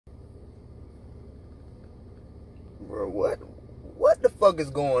Bro, what the fuck is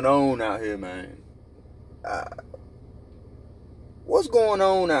going on out here, man? What's going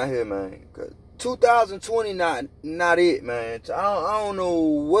on out here, man? 'Cause 2020 not it, man. I don't know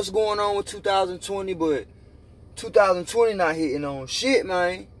what's going on with 2020, but 2020 not hitting on shit,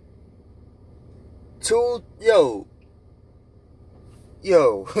 man.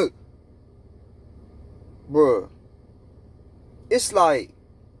 Yo, bruh. It's like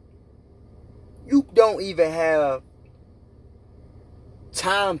you don't even have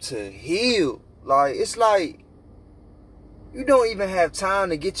time to heal. Like, it's like you don't even have time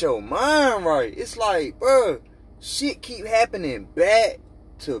to get your mind right. It's like, bruh, shit keep happening back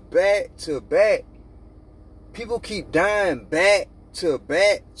to back to back. People keep dying back to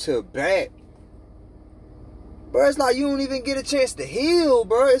back to back. Bro, it's like you don't even get a chance to heal,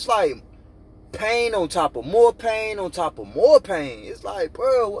 bro. It's like pain on top of more pain on top of more pain. It's like,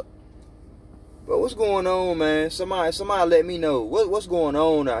 bro, what's going on, man? Somebody let me know. What's going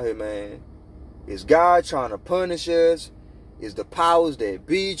on out here, man? Is God trying to punish us? Is the powers that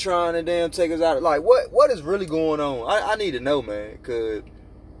be trying to damn take us out? Like, what is really going on? I need to know, man, because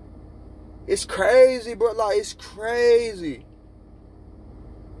it's crazy, bro. Like, it's crazy.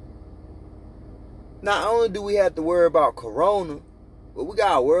 Not only do we have to worry about corona, but we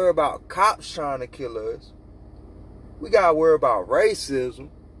gotta worry about cops trying to kill us. We gotta worry about racism.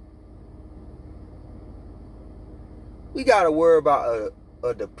 We gotta worry about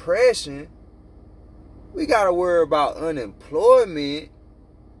a depression. We gotta worry about unemployment.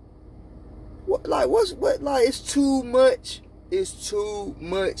 It's too much. It's too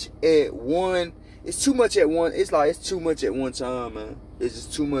much at one. It's too much at one. It's like it's too much at one time, man. It's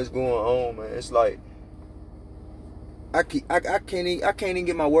just too much going on, man. It's like I can't even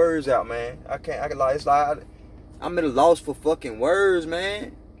get my words out, man. I'm at a loss for fucking words,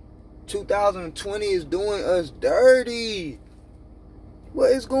 man. 2020 is doing us dirty.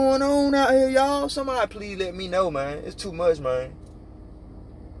 What is going on out here, y'all? Somebody please let me know, man. It's too much, man.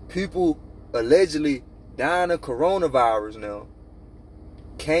 People allegedly dying of coronavirus now.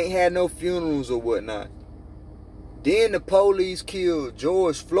 Can't have no funerals or whatnot. Then the police killed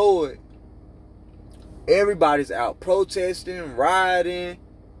George Floyd. Everybody's out protesting, rioting.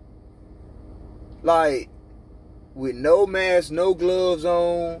 Like, with no mask, no gloves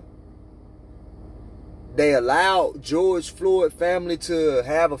on. They allowed George Floyd family to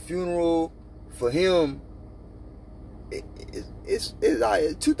have a funeral for him. It's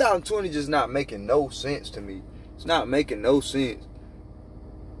like 2020 just not making no sense to me. It's not making no sense.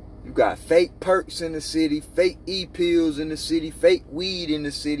 You got fake perks in the city, fake e-pills in the city, fake weed in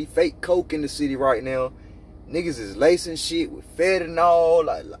the city, fake coke in the city right now. Niggas is lacing shit with fentanyl.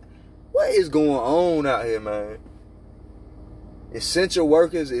 Like, what is going on out here, man? Essential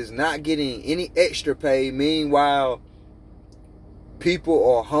workers is not getting any extra pay. Meanwhile, people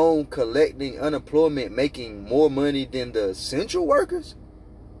are home collecting unemployment, making more money than the essential workers.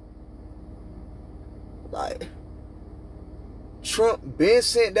 Like, Trump been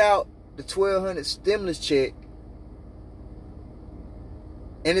sent out the $1,200 stimulus check,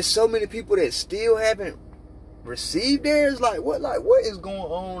 and there's so many people that still haven't received theirs. Like, what is going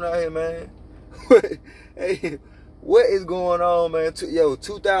on out here, man? Hey, what is going on, man?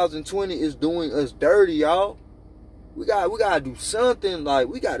 2020 is doing us dirty, y'all. We gotta do something. Like,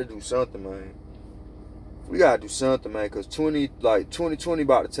 we gotta do something, man. We gotta do something, man, because 2020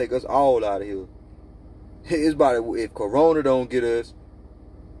 about to take us all out of here. It's about to, if corona don't get us,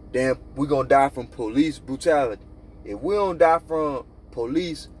 then we're gonna die from police brutality. If we don't die from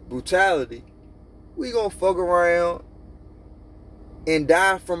police brutality, we gonna fuck around and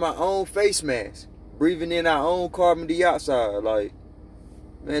die from our own face mask, breathing in our own carbon dioxide. Like,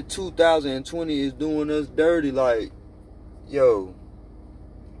 man, 2020 is doing us dirty. Like, yo,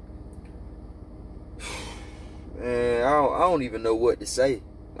 man, I don't even know what to say.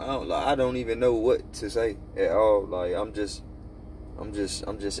 I don't even know what to say at all. Like, I'm just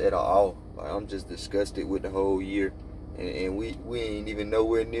at all. Like, I'm just disgusted with the whole year, and we ain't even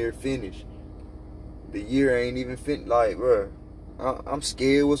nowhere near finished. The year ain't even finished. Like, bro, I'm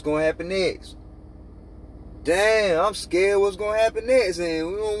scared what's gonna happen next. Damn, I'm scared what's gonna happen next, and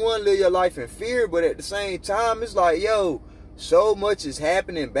we don't want to live your life in fear. But at the same time, it's like, yo, so much is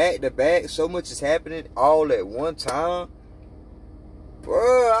happening back to back. So much is happening all at one time.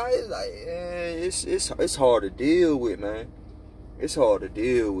 Bro, it's hard to deal with, man. It's hard to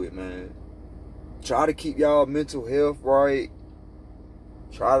deal with, man. Try to keep y'all mental health right.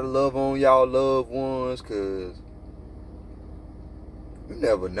 Try to love on y'all loved ones, cause you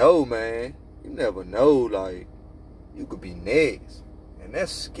never know, man. You never know, like, you could be next. And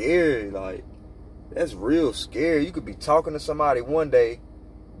that's scary, like, That's real scary. You could be talking to somebody one day,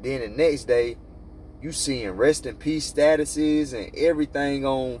 then the next day, you seeing rest in peace statuses and everything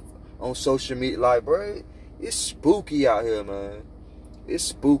on social media. Like, bro, it's spooky out here, man. It's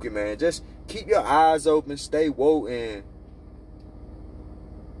spooky, man. Just keep your eyes open, stay woke, and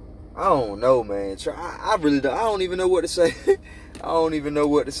I don't know, man. I really don't. I don't even know what to say. I don't even know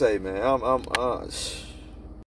what to say, man.